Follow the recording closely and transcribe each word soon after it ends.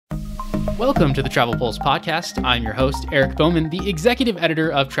Welcome to the Travel Pulse podcast. I'm your host, Eric Bowman, the executive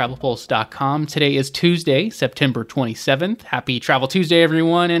editor of TravelPulse.com. Today is Tuesday, September 27th. Happy Travel Tuesday,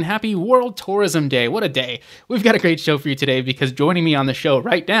 everyone, and happy World Tourism Day. What a day. We've got a great show for you today because joining me on the show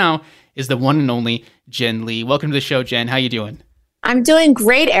right now is the one and only Jen Lee. Welcome to the show, Jen. How you doing? I'm doing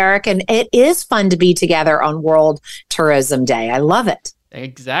great, Eric, and it is fun to be together on World Tourism Day. I love it.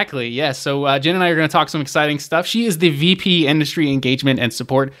 Exactly. Yes. So Jen and I are going to talk some exciting stuff. She is the VP Industry Engagement and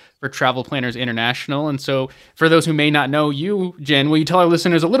Support for Travel Planners International. And so for those who may not know you, Jen, will you tell our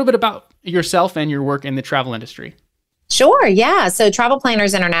listeners a little bit about yourself and your work in the travel industry? Sure. Yeah. So Travel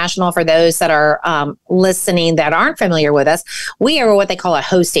Planners International, for those that are listening that aren't familiar with us, we are what they call a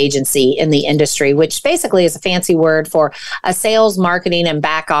host agency in the industry, which basically is a fancy word for a sales, marketing, and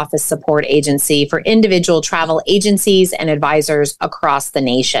back office support agency for individual travel agencies and advisors across the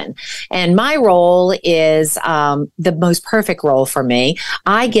nation. And my role is the most perfect role for me.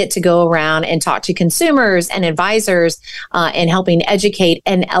 I get to go around and talk to consumers and advisors in helping educate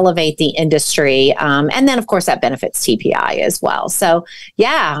and elevate the industry. And then, of course, that benefits TPI as well. So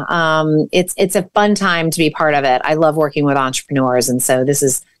yeah, it's a fun time to be part of it. I love working with entrepreneurs. And so this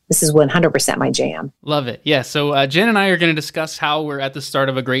is 100% my jam. Love it. Yeah. So Jen and I are going to discuss how we're at the start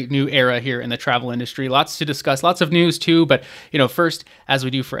of a great new era here in the travel industry. Lots to discuss, lots of news too. But, first, as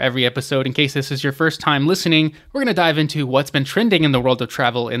we do for every episode, in case this is your first time listening, we're going to dive into what's been trending in the world of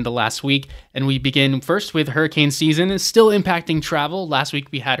travel in the last week. And we begin first with hurricane season. It's still impacting travel. Last week,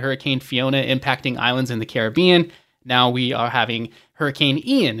 we had Hurricane Fiona impacting islands in the Caribbean. Now we are having Hurricane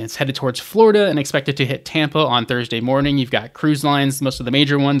Ian. It's headed towards Florida and expected to hit Tampa on Thursday morning. You've got cruise lines, most of the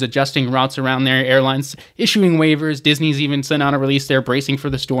major ones, adjusting routes around there, airlines issuing waivers. Disney's even sent out a release there bracing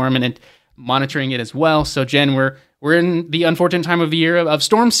for the storm and monitoring it as well. So Jen, we're in the unfortunate time of the year of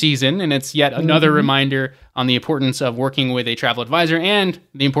storm season, and it's yet another reminder on the importance of working with a travel advisor and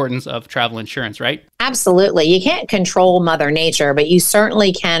the importance of travel insurance, right? Absolutely. You can't control Mother Nature, but you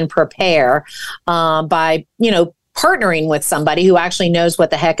certainly can prepare by, partnering with somebody who actually knows what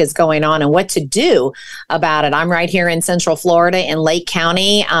the heck is going on and what to do about it. I'm right here in Central Florida in Lake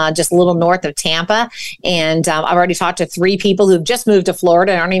County, just a little north of Tampa. And I've already talked to 3 people who've just moved to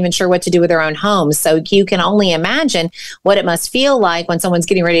Florida and aren't even sure what to do with their own homes. So you can only imagine what it must feel like when someone's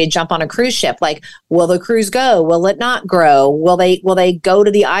getting ready to jump on a cruise ship. Like, will the cruise go? Will it not grow? Will they go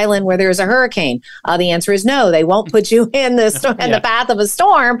to the island where there's a hurricane? The answer is no. They won't put you in the path of a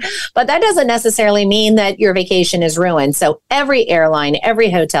storm. But that doesn't necessarily mean that your vacation is ruined. So every airline, every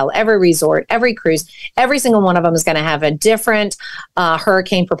hotel, every resort, every cruise, every single one of them is going to have a different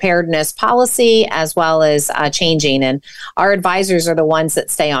hurricane preparedness policy as well as changing. And our advisors are the ones that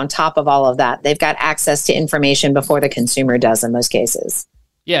stay on top of all of that. They've got access to information before the consumer does in most cases.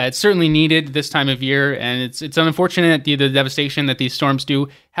 Yeah, it's certainly needed this time of year, and it's unfortunate the devastation that these storms do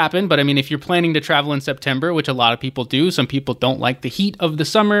happen. But I mean, if you're planning to travel in September, which a lot of people do, some people don't like the heat of the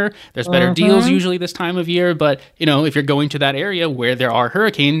summer. There's better deals usually this time of year. But if you're going to that area where there are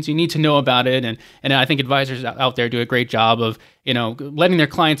hurricanes, you need to know about it. And I think advisors out there do a great job of letting their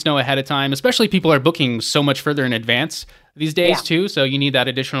clients know ahead of time. Especially people are booking so much further in advance these days too. So you need that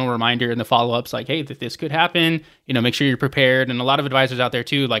additional reminder in the follow-ups like, hey, this could happen, make sure you're prepared. And a lot of advisors out there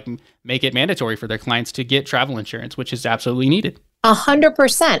too, like make it mandatory for their clients to get travel insurance, which is absolutely needed.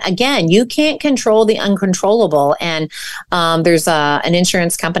 100%. Again, you can't control the uncontrollable. And there's an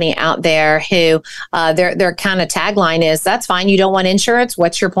insurance company out there who their kind of tagline is, that's fine. You don't want insurance.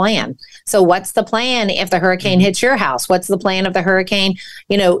 What's your plan? So what's the plan if the hurricane hits your house? What's the plan if the hurricane,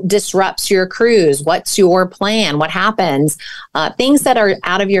 disrupts your cruise? What's your plan? What happens? Things that are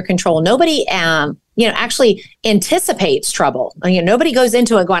out of your control. Nobody actually anticipates trouble. Nobody goes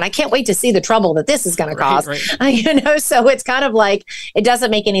into it going, I can't wait to see the trouble that this is going to cause. Right. So it's kind of like, it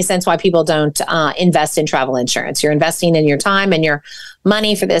doesn't make any sense why people don't invest in travel insurance. You're investing in your time and your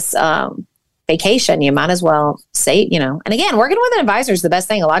money for this vacation. You might as well say, and again, working with an advisor is the best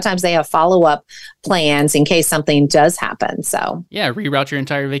thing. A lot of times they have follow-up plans in case something does happen. So yeah, reroute your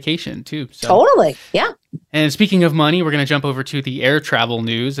entire vacation too. So. Totally. Yeah. And speaking of money, we're going to jump over to the air travel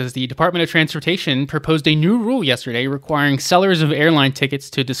news as the Department of Transportation proposed a new rule yesterday requiring sellers of airline tickets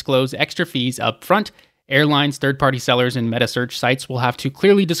to disclose extra fees up front. Airlines, third-party sellers, and meta-search sites will have to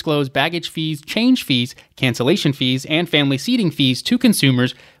clearly disclose baggage fees, change fees, cancellation fees, and family seating fees to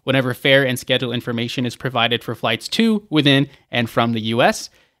consumers whenever fare and schedule information is provided for flights to, within, and from the U.S.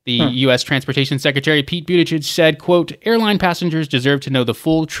 The U.S. Transportation Secretary Pete Buttigieg said, quote, airline passengers deserve to know the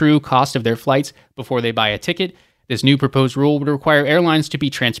full, true cost of their flights before they buy a ticket. This new proposed rule would require airlines to be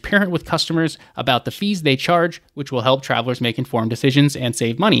transparent with customers about the fees they charge, which will help travelers make informed decisions and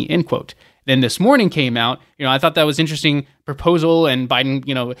save money, end quote. Then this morning came out. I thought that was interesting proposal, and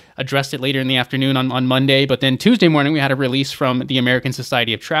Biden, addressed it later in the afternoon on Monday. But then Tuesday morning, we had a release from the American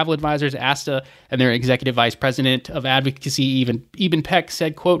Society of Travel Advisors, ASTA, and their executive vice president of advocacy, Eben Peck,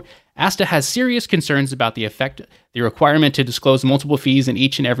 said, quote, ASTA has serious concerns about the requirement to disclose multiple fees in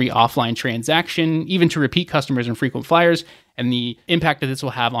each and every offline transaction, even to repeat customers and frequent flyers, and the impact that this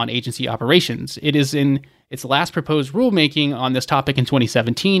will have on agency operations. It is in its last proposed rulemaking on this topic in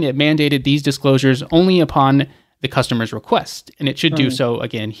 2017. It mandated these disclosures only upon the customer's request, and it should do so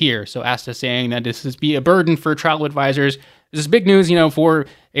again here. So ASTA saying that this is be a burden for travel advisors. This is big news, for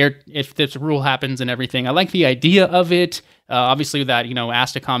if this rule happens and everything. I like the idea of it. Obviously, that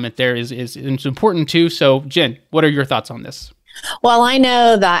ASTA comment there is important too. So, Jen, what are your thoughts on this? Well, I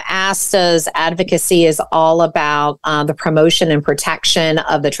know that ASTA's advocacy is all about the promotion and protection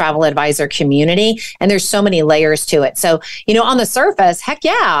of the travel advisor community. And there's so many layers to it. So, on the surface, heck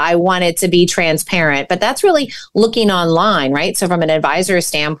yeah, I want it to be transparent, but that's really looking online, right? So from an advisor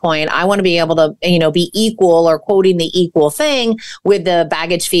standpoint, I want to be able to, be equal or quoting the equal thing with the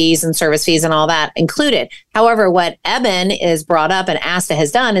baggage fees and service fees and all that included. However, what Eben is brought up and ASTA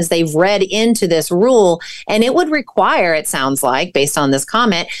has done is they've read into this rule, and it would require, it sounds like, based on this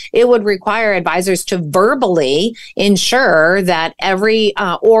comment, it would require advisors to verbally ensure that every,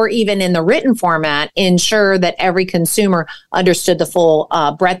 or even in the written format, ensure that every consumer understood the full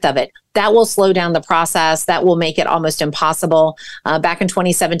breadth of it. That will slow down the process. That will make it almost impossible. Back in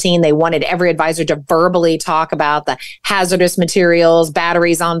 2017, they wanted every advisor to verbally talk about the hazardous materials,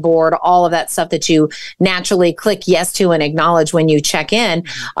 batteries on board, all of that stuff that you naturally click yes to and acknowledge when you check in.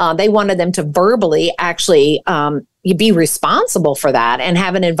 They wanted them to verbally actually you be responsible for that, and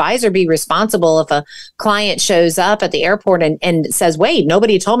have an advisor be responsible if a client shows up at the airport and says, wait,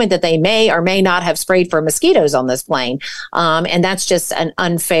 nobody told me that they may or may not have sprayed for mosquitoes on this plane. And that's just an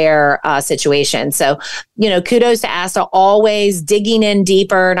unfair situation. So, kudos to ASTA, always digging in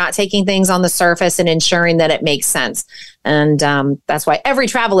deeper, not taking things on the surface, and ensuring that it makes sense. And that's why every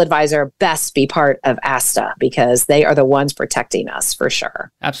travel advisor best be part of ASTA, because they are the ones protecting us for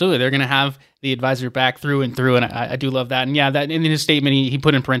sure. Absolutely. They're going to have the advisor back through and through. And I do love that. And yeah, that in his statement, he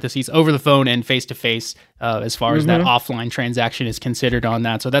put in parentheses over the phone and face to face as far as that offline transaction is considered on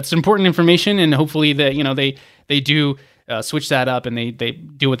that. So that's important information. And hopefully that, they do switch that up, and they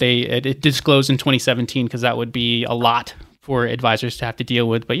do what they disclosed in 2017, because that would be a lot for advisors to have to deal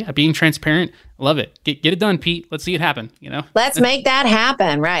with. But yeah, being transparent, love it. Get it done, Pete. Let's see it happen. Let's make that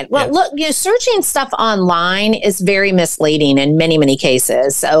happen. Right. Well, look, searching stuff online is very misleading in many, many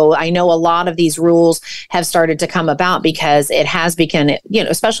cases. So I know a lot of these rules have started to come about because it has become,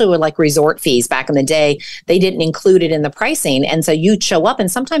 especially with like resort fees back in the day, they didn't include it in the pricing. And so you'd show up,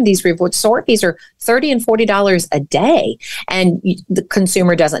 and sometimes these resort fees are $30 and $40 a day. And the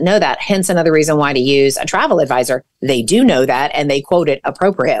consumer doesn't know that. Hence another reason why to use a travel advisor. They do know that, and they quote it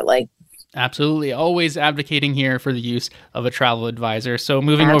appropriately. Absolutely. Always advocating here for the use of a travel advisor. So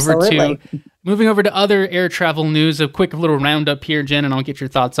moving over to other air travel news, a quick little roundup here, Jen, and I'll get your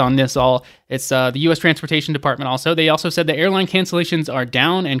thoughts on this all. It's the U.S. Transportation Department also. They also said the airline cancellations are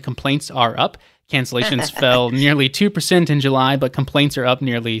down and complaints are up. Cancellations fell nearly 2% in July, but complaints are up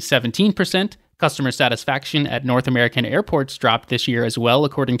nearly 17%. Customer satisfaction at North American airports dropped this year as well,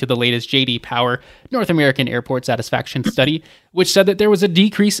 according to the latest J.D. Power North American Airport Satisfaction Study, which said that there was a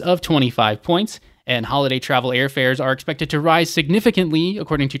decrease of 25 points. And holiday travel airfares are expected to rise significantly,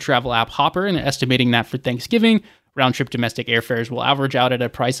 according to travel app Hopper, and estimating that for Thanksgiving, round-trip domestic airfares will average out at a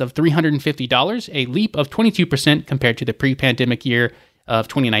price of $350, a leap of 22% compared to the pre-pandemic year of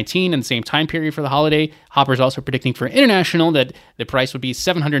 2019 and the same time period for the holiday. Hopper is also predicting for international that the price would be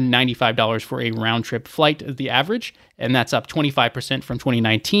 $795 for a round-trip flight, the average, and that's up 25% from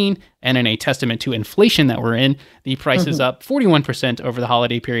 2019. And in a testament to inflation that we're in, the price is up 41% over the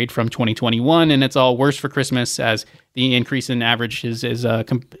holiday period from 2021, and it's all worse for Christmas as the increase in average is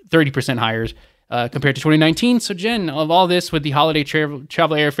 30% higher compared to 2019. So Jen, of all this with the holiday travel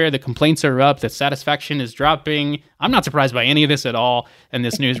airfare, the complaints are up, the satisfaction is dropping. I'm not surprised by any of this at all in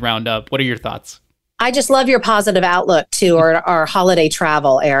this news roundup. What are your thoughts? I just love your positive outlook to our holiday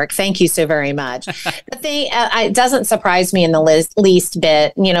travel, Eric. Thank you so very much. The thing, it doesn't surprise me in the least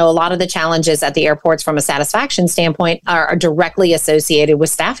bit. A lot of the challenges at the airports from a satisfaction standpoint are directly associated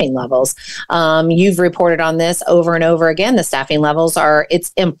with staffing levels. You've reported on this over and over again. The staffing levels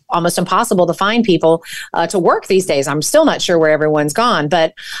it's almost impossible to find people to work these days. I'm still not sure where everyone's gone,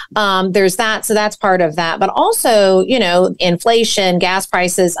 but there's that. So that's part of that. But also, inflation, gas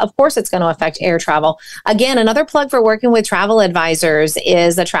prices, of course, it's going to affect air travel. travel. Again, another plug for working with travel advisors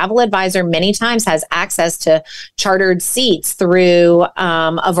is a travel advisor many times has access to chartered seats through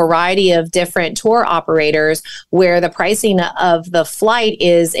a variety of different tour operators where the pricing of the flight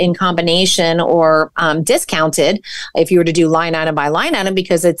is in combination or discounted if you were to do line item by line item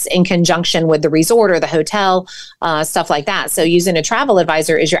because it's in conjunction with the resort or the hotel, stuff like that. So using a travel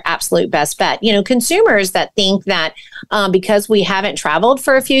advisor is your absolute best bet. You know, consumers that think that because we haven't traveled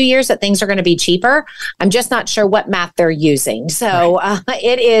for a few years that things are going to be cheaper, I'm just not sure what math they're using. So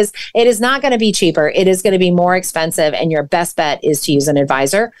it is not going to be cheaper. It is going to be more expensive. And your best bet is to use an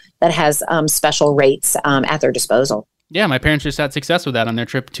advisor that has special rates at their disposal. Yeah, my parents just had success with that on their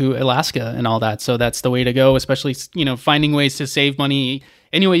trip to Alaska and all that. So that's the way to go, especially, you know, finding ways to save money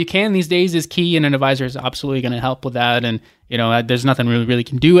any way you can these days is key. And an advisor is absolutely going to help with that. And, you know, there's nothing we really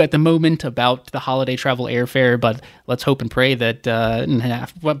can do at the moment about the holiday travel airfare, but let's hope and pray that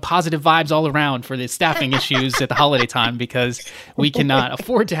positive vibes all around for the staffing issues at the holiday time, because we cannot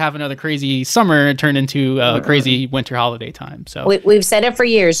afford to have another crazy summer turn into a crazy winter holiday time. So we've said it for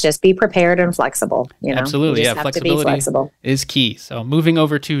years, just be prepared and flexible. You know? Absolutely. Yeah, flexibility is key. So moving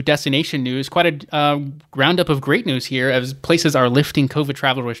over to destination news, quite a roundup of great news here as places are lifting COVID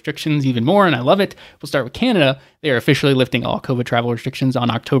travel restrictions even more, and I love it. We'll start with Canada. They are officially lifting all COVID travel restrictions on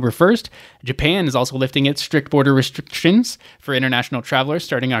October 1st. Japan is also lifting its strict border restrictions for international travelers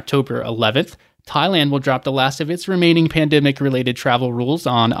starting October 11th. Thailand will drop the last of its remaining pandemic-related travel rules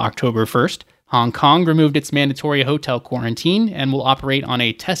on October 1st. Hong Kong removed its mandatory hotel quarantine and will operate on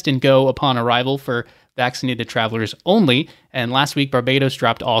a test and go upon arrival for vaccinated travelers only. And last week, Barbados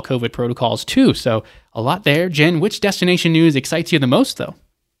dropped all COVID protocols too. So a lot there. Jen, which destination news excites you the most, though?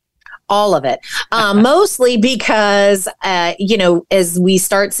 All of it, mostly because, you know, as we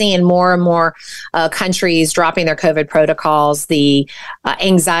start seeing more and more countries dropping their COVID protocols, the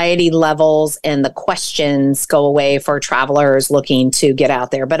anxiety levels and the questions go away for travelers looking to get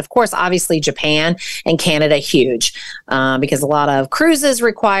out there. But of course, obviously, Japan and Canada, huge, because a lot of cruises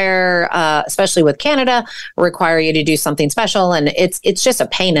require, especially with Canada, require you to do something special. And it's just a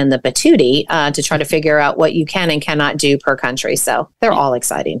pain in the patootie to try to figure out what you can and cannot do per country. So they're all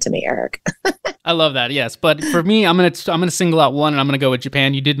exciting to me, Eric. I love that. Yes. But for me, I'm going to single out one, and I'm going to go with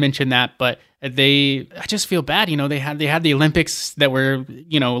Japan. You did mention that, but I just feel bad. You know, they had the Olympics that were,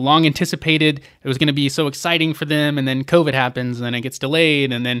 you know, long anticipated. It was going to be so exciting for them. And then COVID happens and then it gets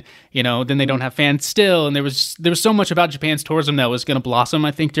delayed. And then, you know, then they don't have fans still. And there was so much about Japan's tourism that was going to blossom, I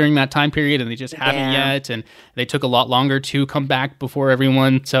think, during that time period. And they just haven't yet. And they took a lot longer to come back before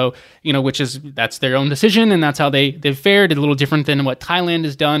everyone. So, you know, that's their own decision. And that's how they've fared. A little different than what Thailand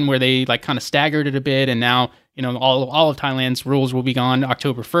has done, where they like kind of staggered it a bit. And now, you know, all of Thailand's rules will be gone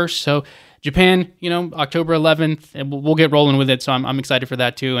October 1st. So Japan, you know, October 11th, and we'll get rolling with it. So I'm excited for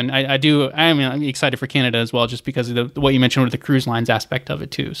that too. And I'm excited for Canada as well, just because of what you mentioned with the cruise lines aspect of it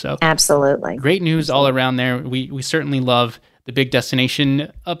too. So absolutely great news all around there. We certainly love the big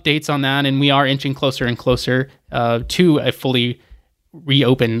destination updates on that. And we are inching closer and closer to a fully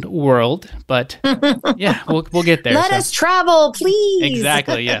reopened world, but yeah, we'll get there. Let us travel, please.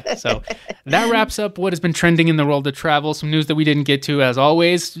 Exactly, yeah. So that wraps up what has been trending in the world of travel. Some news that we didn't get to, as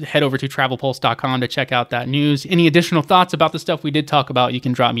always. Head over to travelpulse.com to check out that news. Any additional thoughts about the stuff we did talk about, you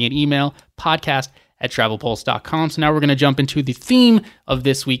can drop me an email, podcast@travelpulse.com. So now we're going to jump into the theme of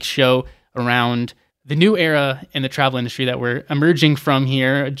this week's show around the new era in the travel industry that we're emerging from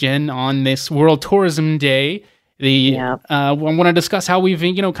here, Jen, on this World Tourism Day. I want to discuss how we've,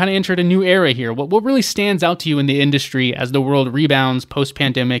 you know, kind of entered a new era here. What really stands out to you in the industry as the world rebounds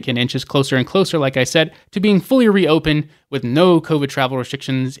post-pandemic and inches closer and closer, like I said, to being fully reopened with no COVID travel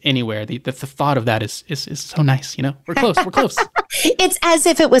restrictions anywhere? The thought of that is so nice. You know, we're close. It's as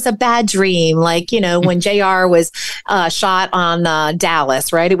if it was a bad dream, like, you know, when JR was shot on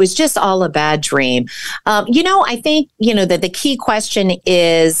Dallas, right? It was just all a bad dream. You know, I think, you know, that the key question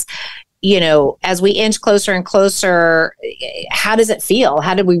is, you know, as we inch closer and closer, how does it feel?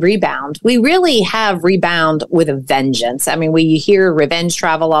 How did we rebound? We really have rebound with a vengeance. I mean, we hear revenge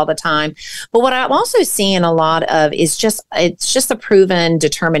travel all the time, but what I'm also seeing a lot of is it's just a proven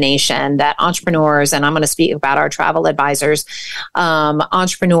determination that entrepreneurs, and I'm going to speak about our travel advisors,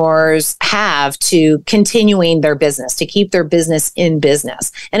 entrepreneurs have to continuing their business, to keep their business in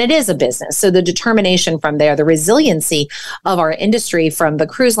business. And it is a business. So the determination from there, the resiliency of our industry, from the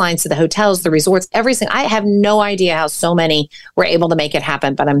cruise lines to the hotels, the resorts, everything. I have no idea how so many were able to make it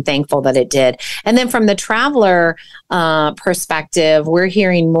happen, but I'm thankful that it did. And then from the traveler perspective, we're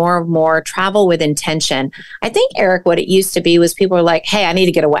hearing more and more travel with intention. I think, Eric, what it used to be was people were like, hey, I need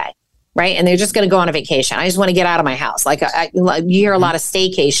to get away. right? And they're just going to go on a vacation. I just want to get out of my house. Like you hear a lot of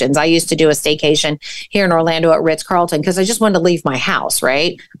staycations. I used to do a staycation here in Orlando at Ritz-Carlton because I just wanted to leave my house,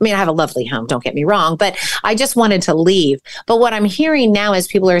 right? I mean, I have a lovely home, don't get me wrong, but I just wanted to leave. But what I'm hearing now is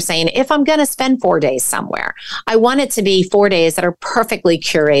people are saying, if I'm going to spend 4 days somewhere, I want it to be 4 days that are perfectly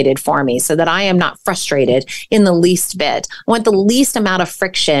curated for me so that I am not frustrated in the least bit. I want the least amount of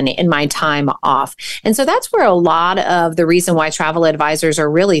friction in my time off. And so that's where a lot of the reason why travel advisors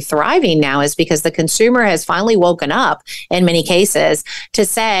are really thriving now is because the consumer has finally woken up in many cases to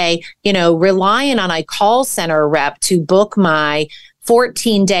say, relying on a call center rep to book my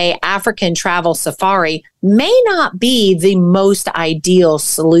 14-day African travel safari may not be the most ideal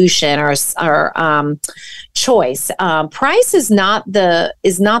solution or choice. Price is not the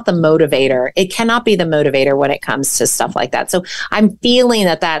motivator. It cannot be the motivator when it comes to stuff like that. So I'm feeling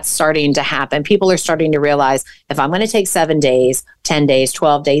that that's starting to happen. People are starting to realize if I'm going to take 7 days, 10 days,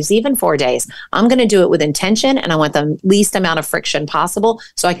 12 days, even 4 days, I'm going to do it with intention, and I want the least amount of friction possible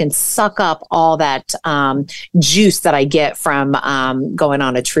so I can suck up all that juice that I get from going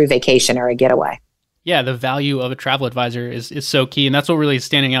on a true vacation or a getaway. Yeah, the value of a travel advisor is so key. And that's what really is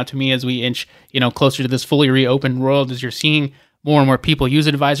standing out to me as we inch, closer to this fully reopened world, is you're seeing more and more people use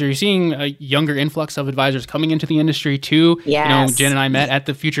an advisor. You're seeing a younger influx of advisors coming into the industry too. Yes. Jen and I met at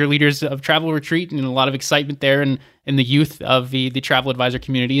the Future Leaders of Travel Retreat, and a lot of excitement there, and the youth of the travel advisor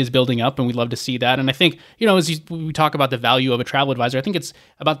community is building up, and we'd love to see that. And I think, as we talk about the value of a travel advisor, I think it's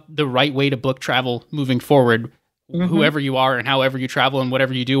about the right way to book travel moving forward, whoever you are and however you travel and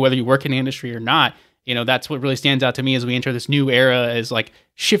whatever you do, whether you work in the industry or not. That's what really stands out to me as we enter this new era, is like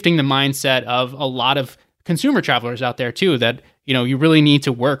shifting the mindset of a lot of consumer travelers out there too, that, you really need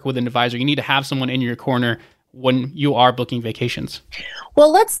to work with an advisor. You need to have someone in your corner when you are booking vacations.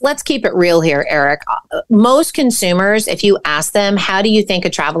 Well, let's keep it real here, Eric. Most consumers, if you ask them, how do you think a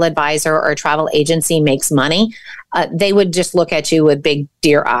travel advisor or a travel agency makes money? They would just look at you with big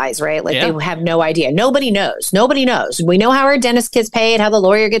deer eyes, right? Like they have no idea. Nobody knows. Nobody knows. We know how our dentist gets paid, how the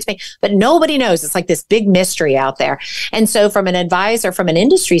lawyer gets paid, but nobody knows. It's like this big mystery out there. And so from an advisor, from an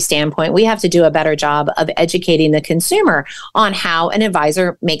industry standpoint, we have to do a better job of educating the consumer on how an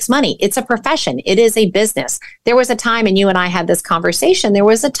advisor makes money. It's a profession. It is a business. There was a time, and you and I had this conversation, there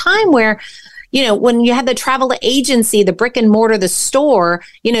was a time where when you had the travel agency, the brick and mortar, the store,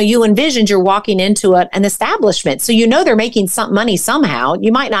 you envisioned you're walking into an establishment. So they're making some money somehow.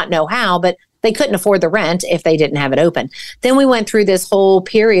 You might not know how, but they couldn't afford the rent if they didn't have it open. Then we went through this whole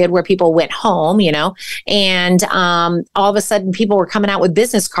period where people went home, and all of a sudden people were coming out with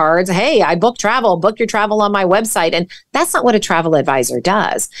business cards. Hey, I book your travel on my website. And that's not what a travel advisor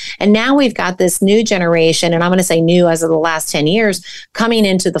does. And now we've got this new generation, and I'm going to say new as of the last 10 years, coming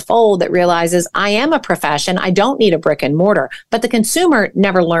into the fold that realizes I am a profession. I don't need a brick and mortar, but the consumer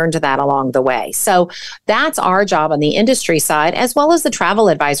never learned that along the way. So that's our job on the industry side, as well as the travel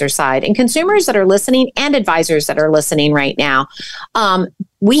advisor side. And consumers that are listening and advisors that are listening right now,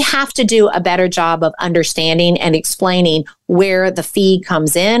 we have to do a better job of understanding and explaining where the fee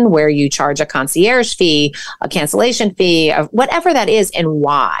comes in, where you charge a concierge fee, a cancellation fee, whatever that is, and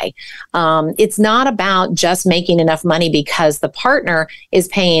why. It's not about just making enough money because the partner is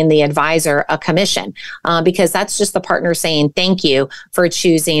paying the advisor a commission, because that's just the partner saying thank you for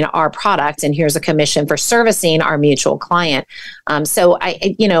choosing our product, and here's a commission for servicing our mutual client. So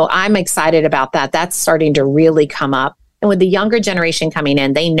I'm excited about that. That's starting to really come up. And with the younger generation coming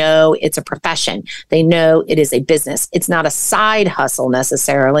in, they know it's a profession. They know it is a business. It's not a side hustle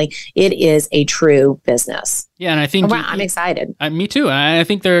necessarily. It is a true business. Yeah, and I think I'm excited. Me too. And I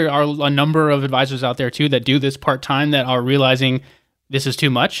think there are a number of advisors out there too that do this part-time that are realizing this is too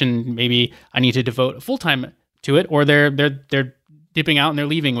much and maybe I need to devote full-time to it, or they're dipping out and they're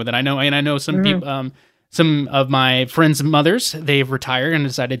leaving with it. I know some people. Some of my friends' mothers, they've retired and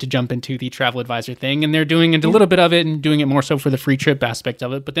decided to jump into the travel advisor thing, and they're doing a little bit of it and doing it more so for the free trip aspect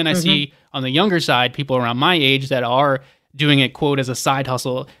of it. But then I see on the younger side, people around my age that are doing it, quote, as a side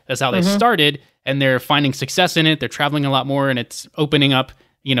hustle. That's how they started, and they're finding success in it. They're traveling a lot more, and it's opening up,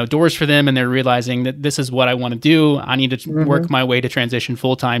 doors for them, and they're realizing that this is what I want to do. I need to work my way to transition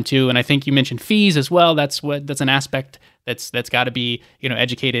full-time too. And I think you mentioned fees as well. That's an aspect that's got to be,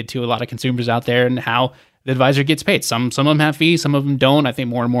 educated to a lot of consumers out there, and how the advisor gets paid. Some of them have fees, some of them don't. I think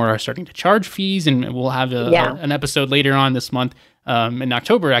more and more are starting to charge fees, and we'll have an episode later on this month, in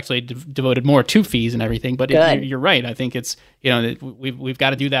October, actually devoted more to fees and everything. But you're right. I think it's, we've got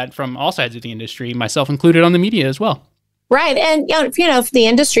to do that from all sides of the industry, myself included, on the media as well. Right. And, if the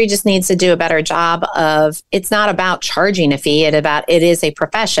industry just needs to do a better job of, it's not about charging a fee. It is a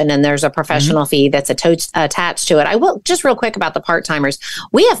profession, and there's a professional fee that's attached to it. I will just real quick about the part-timers.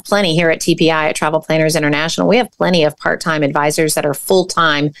 We have plenty here at TPI at Travel Planners International. We have plenty of part-time advisors that are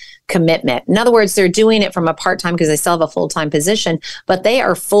full-time commitment. In other words, they're doing it from a part-time because they still have a full-time position, but they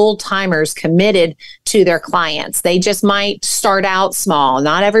are full-timers committed to their clients. They just might start out small.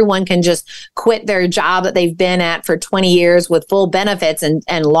 Not everyone can just quit their job that they've been at for 20 years with full benefits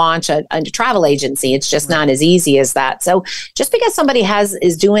and launch a travel agency. It's just not as easy as that. So just because somebody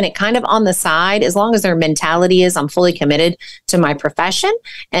is doing it kind of on the side, as long as their mentality is, I'm fully committed to my profession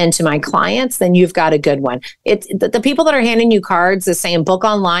and to my clients, then you've got a good one. It's the people that are handing you cards that saying book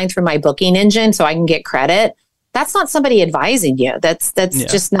online through my booking engine so I can get credit. That's not somebody advising you. That's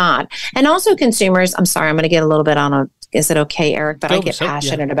just not. And also consumers, I'm sorry, I'm going to get a little bit is it okay, Eric? But I get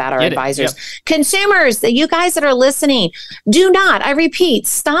passionate about our advisors. Yep. Consumers, you guys that are listening, do not, I repeat,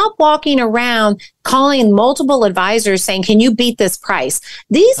 stop walking around calling multiple advisors saying, can you beat this price?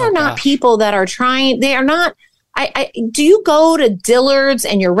 These are not people that are trying, they are not, do you go to Dillard's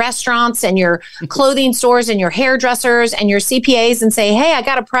and your restaurants and your clothing stores and your hairdressers and your CPAs and say, hey, I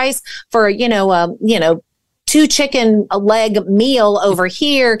got a price for, 2 chicken leg meal over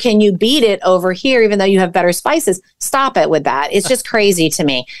here. Can you beat it over here, even though you have better spices? Stop it with that. It's just crazy to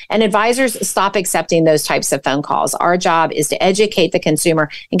me. And advisors, stop accepting those types of phone calls. Our job is to educate the consumer.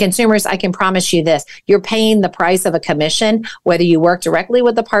 And consumers, I can promise you this, you're paying the price of a commission, whether you work directly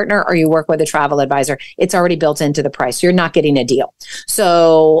with the partner or you work with a travel advisor. It's already built into the price. You're not getting a deal.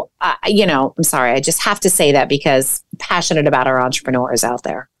 So, I'm sorry. I just have to say that because I'm passionate about our entrepreneurs out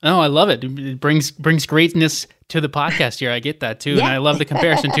there. Oh, I love it. It brings greatness to the podcast here. I get that too. Yeah. And I love the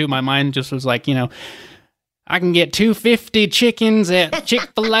comparison too. My mind just was like, I can get 250 chickens at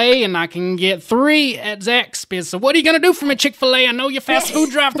Chick-fil-A and I can get 3 at Zaxby's. So what are you going to do for me, Chick-fil-A? I know your fast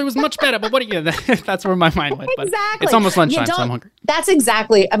food drive-thru is much better, but what are you going to That's where my mind went. But exactly. It's almost lunchtime, so I'm hungry. That's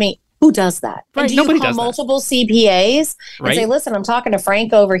exactly, who does that? Right. And do Nobody you call does multiple that. CPAs and right. say, listen, I'm talking to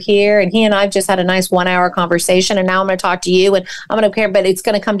Frank over here and he and I've just had a nice 1-hour conversation and now I'm going to talk to you and I'm going to care, but it's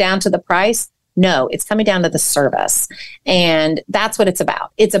going to come down to the price. No, it's coming down to the service. And that's what it's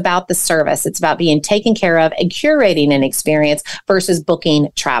about. It's about the service. It's about being taken care of and curating an experience versus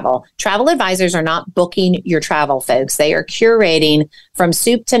booking travel. Travel advisors are not booking your travel, folks. They are curating from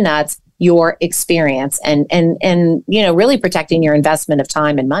soup to nuts your experience and really protecting your investment of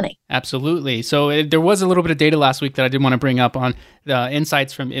time and money. Absolutely. So there was a little bit of data last week that I did want to bring up on the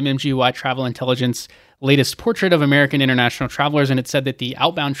insights from MMGY Travel Intelligence latest portrait of American international travelers, and it said that the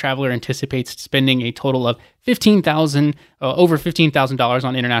outbound traveler anticipates spending a total of over $15,000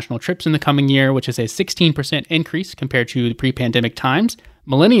 on international trips in the coming year, which is a 16% increase compared to the pre-pandemic times.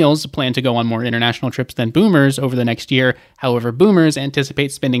 Millennials plan to go on more international trips than boomers over the next year. However, boomers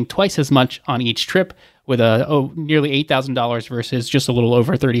anticipate spending twice as much on each trip, with nearly $8,000 versus just a little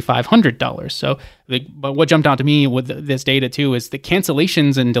over $3,500. So, but what jumped out to me with this data too is the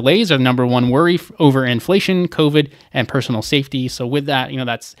cancellations and delays are the number one worry over inflation, COVID, and personal safety. So with that,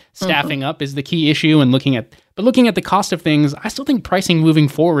 that's staffing up is the key issue, and looking at the cost of things, I still think pricing moving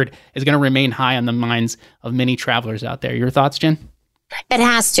forward is going to remain high on the minds of many travelers out there. Your thoughts, Jen? It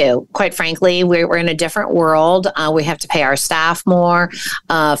has to. Quite frankly, we're in a different world. We have to pay our staff more.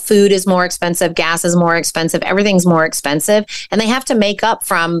 Food is more expensive. Gas is more expensive. Everything's more expensive. And they have to make up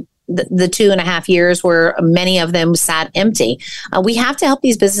from the 2.5 years where many of them sat empty. We have to help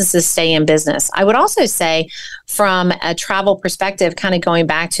these businesses stay in business. I would also say from a travel perspective, kind of going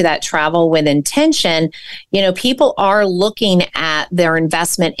back to that travel with intention, people are looking at their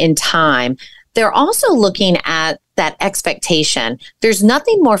investment in time. They're also looking at that expectation. There's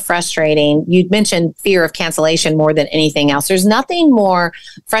nothing more frustrating. You mentioned fear of cancellation more than anything else. There's nothing more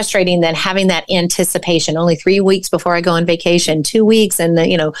frustrating than having that anticipation. Only 3 weeks before I go on vacation, 2 weeks, and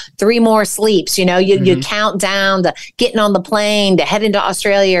 3 more sleeps. You count down the getting on the plane to heading to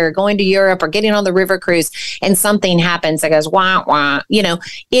Australia or going to Europe or getting on the river cruise, and something happens that goes wah wah.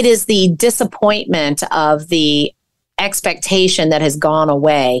 It is the disappointment of the expectation that has gone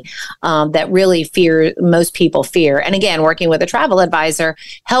away that really most people fear. And again, working with a travel advisor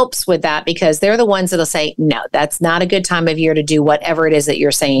helps with that, because they're the ones that'll say, no, that's not a good time of year to do whatever it is that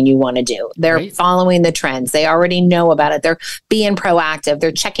you're saying you want to do. They're following the trends. They already know about it. They're being proactive.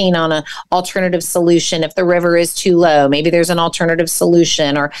 They're checking on an alternative solution. If the river is too low, maybe there's an alternative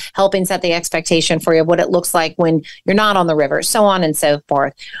solution, or helping set the expectation for you of what it looks like when you're not on the river, so on and so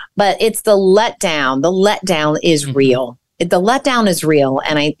forth. But it's the letdown. The letdown is real. The letdown is real,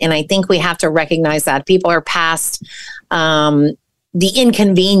 and I think we have to recognize that people are past the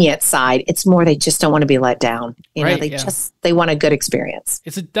inconvenient side. It's more they just don't want to be let down. You know, Right, they want a good experience.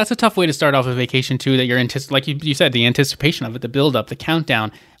 That's a tough way to start off a vacation too, that you're like you said, the anticipation of it, the build up, the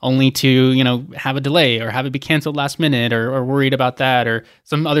countdown, only to, you know, have a delay or have it be canceled last minute or worried about that or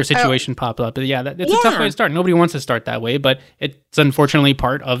some other situation pop up. But yeah, it's a tough way to start. Nobody wants to start that way, but it's unfortunately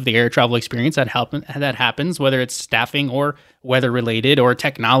part of the air travel experience that happens, whether it's staffing or weather related or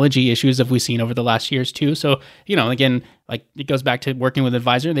technology issues that we've seen over the last years too. So, you know, again, like it goes back to working with an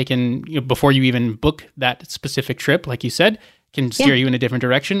advisor. They can, you know, before you even book that specific trip, like you said, can steer you in a different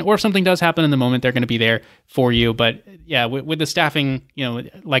direction, or if something does happen in the moment, they're going to be there for you. But yeah, with the staffing, you know,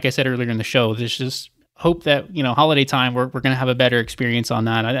 like I said earlier in the show, there's just hope that, you know, holiday time, we're going to have a better experience on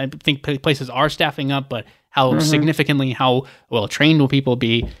that. I think places are staffing up, but how significantly, how well trained will people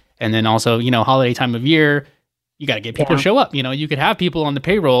be? And then also, you know, holiday time of year, you got to get people to show up. You know, you could have people on the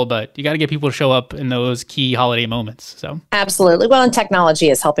payroll, but you got to get people to show up in those key holiday moments. So absolutely. Well, and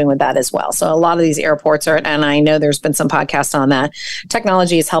technology is helping with that as well. So a lot of these airports are, and I know there's been some podcasts on that.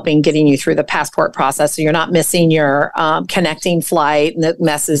 Technology is helping getting you through the passport process, so you're not missing your connecting flight that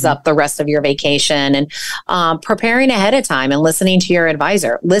messes up the rest of your vacation. And preparing ahead of time and listening to your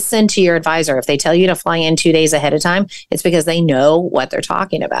advisor. Listen to your advisor. If they tell you to fly in 2 days ahead of time, it's because they know what they're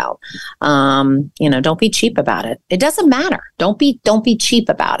talking about. You know, don't be cheap about it. It doesn't matter. Don't be cheap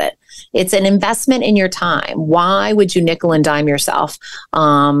about it. It's an investment in your time. Why would you nickel and dime yourself?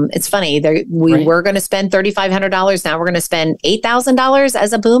 It's funny. We were going to spend $3,500. Now we're going to spend $8,000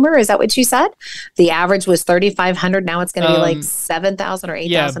 as a boomer. Is that what you said? The average was $3,500. Now it's going to be like $7,000 or $8,000.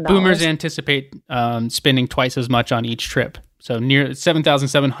 Yeah, boomers anticipate spending twice as much on each trip. So near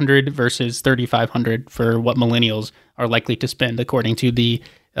 $7,700 versus $3,500 for what millennials are likely to spend, according to the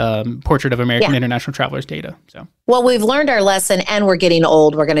Portrait of American International Travelers data. So, well, we've learned our lesson, and we're getting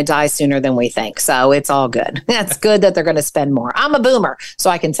old. We're going to die sooner than we think. So it's all good. It's good that they're going to spend more. I'm a boomer, so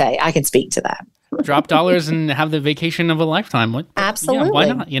I can speak to that. Drop dollars and have the vacation of a lifetime. Absolutely. Yeah, why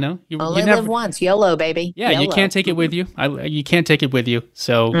not? You know, you only live once. YOLO, baby. Yeah, YOLO. You can't take it with you. You can't take it with you.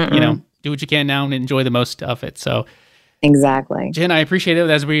 So, you know, do what you can now and enjoy the most of it. So, exactly. Jen, I appreciate it.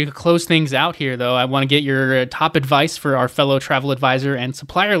 As we close things out here, though, I want to get your top advice for our fellow travel advisor and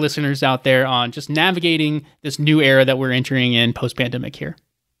supplier listeners out there on just navigating this new era that we're entering in post-pandemic here.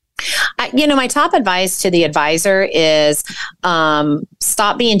 You know, my top advice to the advisor is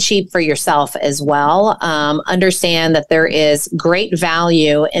stop being cheap for yourself as well. Understand that there is great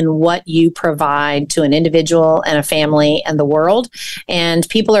value in what you provide to an individual and a family and the world. And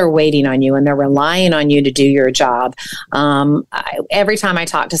people are waiting on you and they're relying on you to do your job. Every time I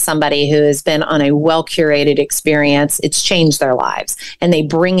talk to somebody who has been on a well-curated experience, it's changed their lives. And they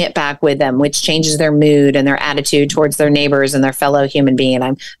bring it back with them, which changes their mood and their attitude towards their neighbors and their fellow human being. And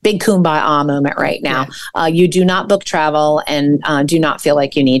I'm big kumbaya moment right now. You do not book travel and do not feel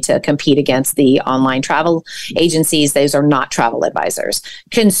like you need to compete against the online travel agencies. Those are not travel advisors.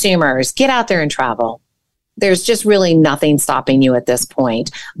 Consumers, get out there and travel. There's just really nothing stopping you at this point.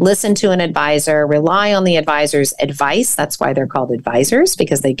 Listen to an advisor, rely on the advisor's advice. That's why they're called advisors,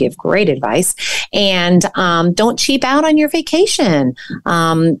 because they give great advice. And don't cheap out on your vacation.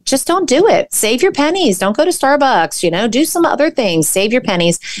 Just don't do it. Save your pennies. Don't go to Starbucks, you know, do some other things. Save your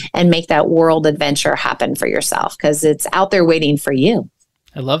pennies and make that world adventure happen for yourself, because it's out there waiting for you.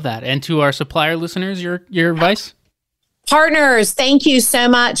 I love that. And to our supplier listeners, your advice? Partners, thank you so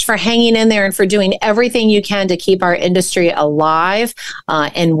much for hanging in there and for doing everything you can to keep our industry alive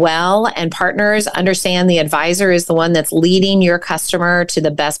and well. And partners, understand the advisor is the one that's leading your customer to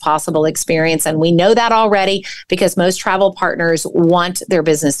the best possible experience. And we know that already because most travel partners want their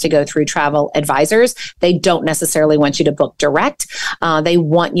business to go through travel advisors. They don't necessarily want you to book direct. They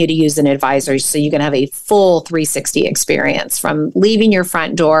want you to use an advisor so you can have a full 360 experience from leaving your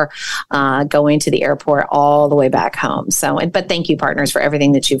front door, going to the airport, all the way back home. So, but thank you, partners, for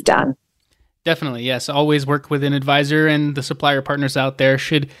everything that you've done. Definitely, yes. Always work with an advisor, and the supplier partners out there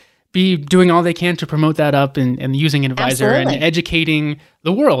should be doing all they can to promote that up and using an advisor and educating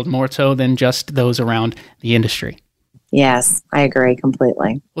the world more so than just those around the industry. Yes, I agree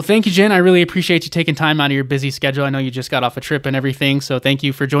completely. Well, thank you, Jen. I really appreciate you taking time out of your busy schedule. I know you just got off a trip and everything, so thank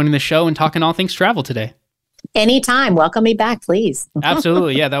you for joining the show and talking all things travel today. Anytime. Welcome me back, please.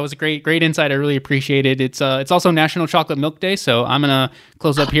 Absolutely. Yeah, that was a great insight. I really appreciate it. It's also National Chocolate Milk Day, so I'm going to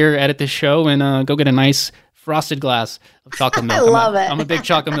close up here, edit this show, and go get a nice frosted glass of chocolate milk. I love it. I'm a big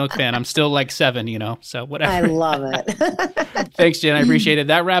chocolate milk fan. I'm still like 7, so whatever. I love it. Thanks, Jen. I appreciate it.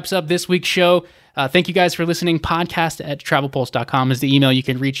 That wraps up this week's show. Thank you guys for listening. Podcast@travelpulse.com is the email. You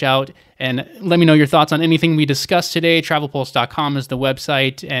can reach out and let me know your thoughts on anything we discussed today. Travelpulse.com is the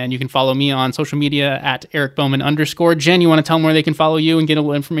website, and you can follow me on social media at @EricBowman_. Jen, you want to tell them where they can follow you and get a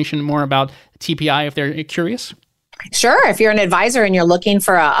little information more about TPI if they're curious? Sure. If you're an advisor and you're looking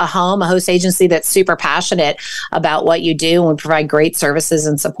for a host agency that's super passionate about what you do and we provide great services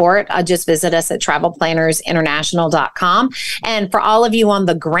and support, just visit us at travelplannersinternational.com. And for all of you on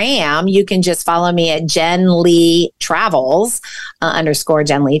the gram, you can just follow me at Jen Lee Travels _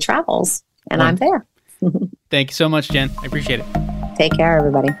 Jen Lee Travels. And I'm there. Thank you so much, Jen. I appreciate it. Take care,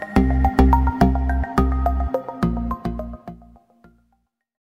 everybody.